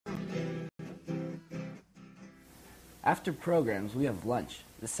After programs, we have lunch.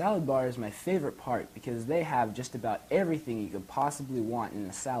 The salad bar is my favorite part because they have just about everything you could possibly want in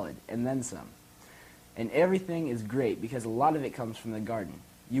a salad, and then some. And everything is great because a lot of it comes from the garden.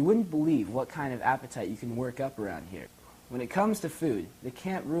 You wouldn't believe what kind of appetite you can work up around here. When it comes to food, the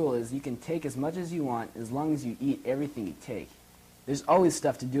camp rule is you can take as much as you want as long as you eat everything you take. There's always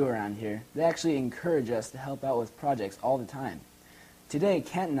stuff to do around here. They actually encourage us to help out with projects all the time. Today,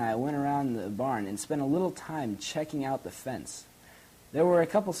 Kent and I went around the barn and spent a little time checking out the fence. There were a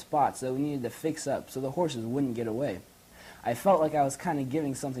couple spots that we needed to fix up so the horses wouldn't get away. I felt like I was kind of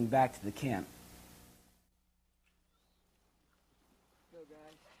giving something back to the camp.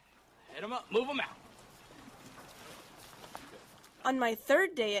 Hit 'em up, move 'em out. On my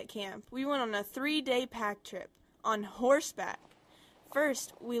third day at camp, we went on a 3-day pack trip on horseback.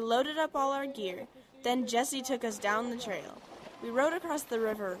 First, we loaded up all our gear, then Jesse took us down the trail. We rode across the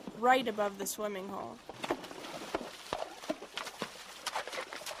river right above the swimming hole.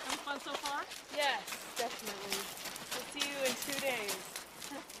 Having fun so far? Yes, definitely. We'll see you in 2 days.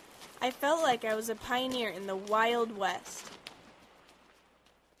 I felt like I was a pioneer in the Wild West.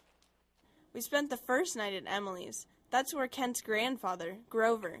 We spent the first night at Emily's. That's where Kent's grandfather,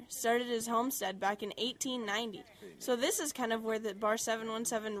 Grover, started his homestead back in 1890. So this is kind of where the Bar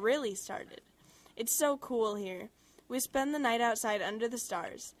 717 really started. It's so cool here. We spend the night outside under the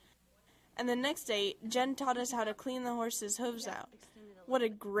stars. And the next day, Jen taught us how to clean the horses' hooves out. What a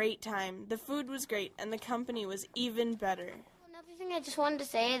great time. The food was great, and the company was even better. Another thing I just wanted to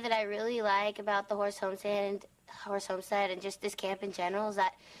say that I really like about the horse homestead and just this camp in general is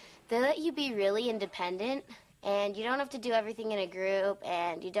that they let you be really independent, and you don't have to do everything in a group,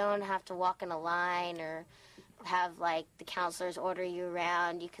 and you don't have to walk in a line or have, like, the counselors order you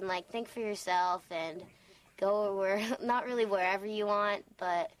around. You can, like, think for yourself and go not really wherever you want,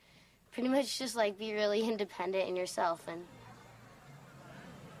 but pretty much just, like, be really independent in yourself. And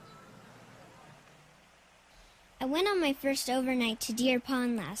I went on my first overnight to Deer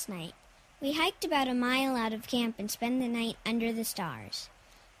Pond last night. We hiked about a mile out of camp and spent the night under the stars.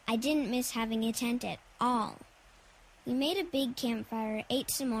 I didn't miss having a tent at all. We made a big campfire, ate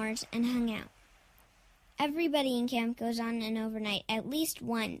s'mores, and hung out. Everybody in camp goes on an overnight at least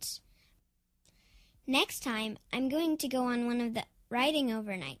once. Next time, I'm going to go on one of the riding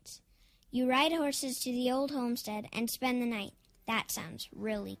overnights. You ride horses to the old homestead and spend the night. That sounds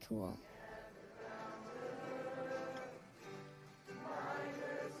really cool.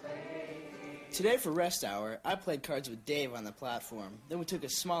 Today for rest hour, I played cards with Dave on the platform. Then we took a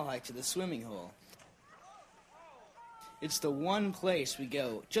small hike to the swimming hole. It's the one place we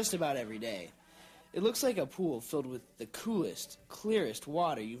go just about every day. It looks like a pool filled with the coolest, clearest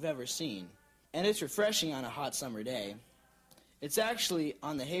water you've ever seen. And it's refreshing on a hot summer day. It's actually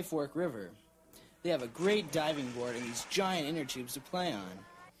on the Hayfork River. They have a great diving board and these giant inner tubes to play on.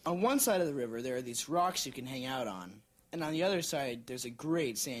 On one side of the river, there are these rocks you can hang out on. And on the other side, there's a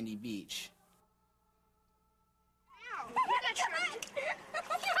great sandy beach.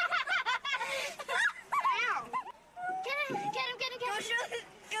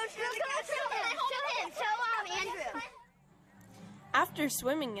 After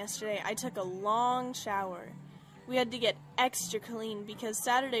swimming yesterday, I took a long shower. We had to get extra clean because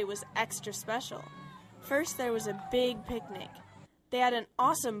Saturday was extra special. First, there was a big picnic. They had an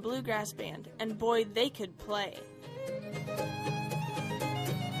awesome bluegrass band, and boy, they could play.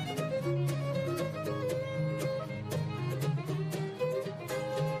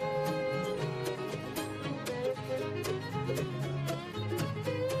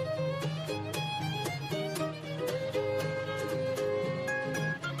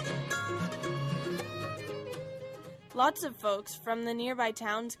 Lots of folks from the nearby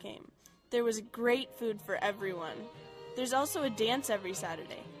towns came. There was great food for everyone. There's also a dance every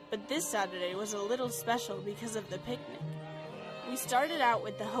Saturday, but this Saturday was a little special because of the picnic. We started out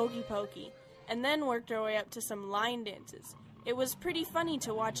with the hokey pokey, and then worked our way up to some line dances. It was pretty funny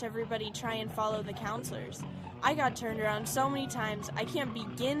to watch everybody try and follow the counselors. I got turned around so many times, I can't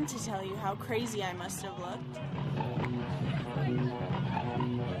begin to tell you how crazy I must have looked.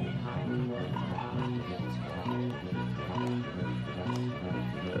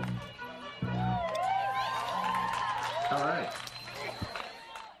 All right.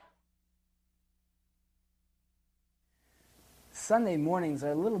 Sunday mornings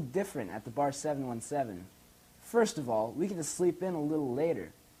are a little different at the Bar 717. First of all, we get to sleep in a little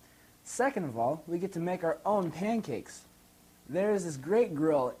later. Second of all, we get to make our own pancakes. There is this great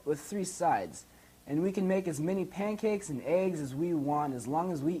grill with 3 sides, and we can make as many pancakes and eggs as we want as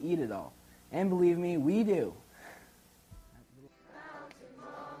long as we eat it all. And believe me, we do.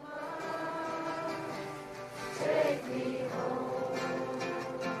 Take me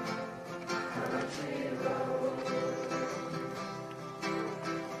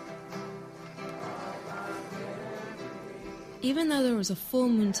Even though there was a full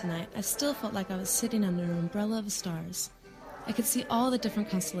moon tonight, I still felt like I was sitting under an umbrella of stars. I could see all the different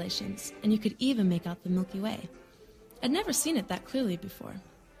constellations, and you could even make out the Milky Way. I'd never seen it that clearly before.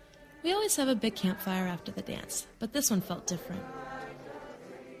 We always have a big campfire after the dance, but this one felt different.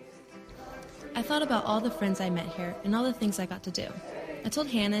 I thought about all the friends I met here and all the things I got to do. I told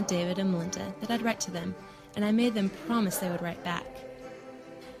Hannah, David, and Melinda that I'd write to them, and I made them promise they would write back.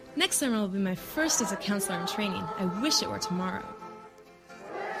 Next summer will be my first as a counselor in training. I wish it were tomorrow.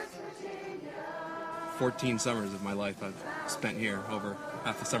 14 summers of my life I've spent here, over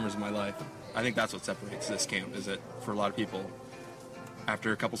half the summers of my life. I think that's what separates this camp, is that for a lot of people,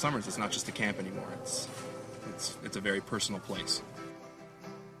 after a couple summers, it's not just a camp anymore. It's a very personal place.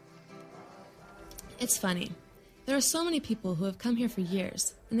 It's funny. There are so many people who have come here for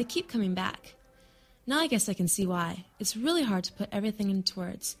years, and they keep coming back. Now I guess I can see why. It's really hard to put everything into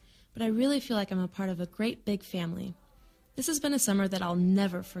words, but I really feel like I'm a part of a great big family. This has been a summer that I'll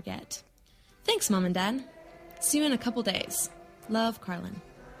never forget. Thanks, Mom and Dad. See you in a couple days. Love, Carlin.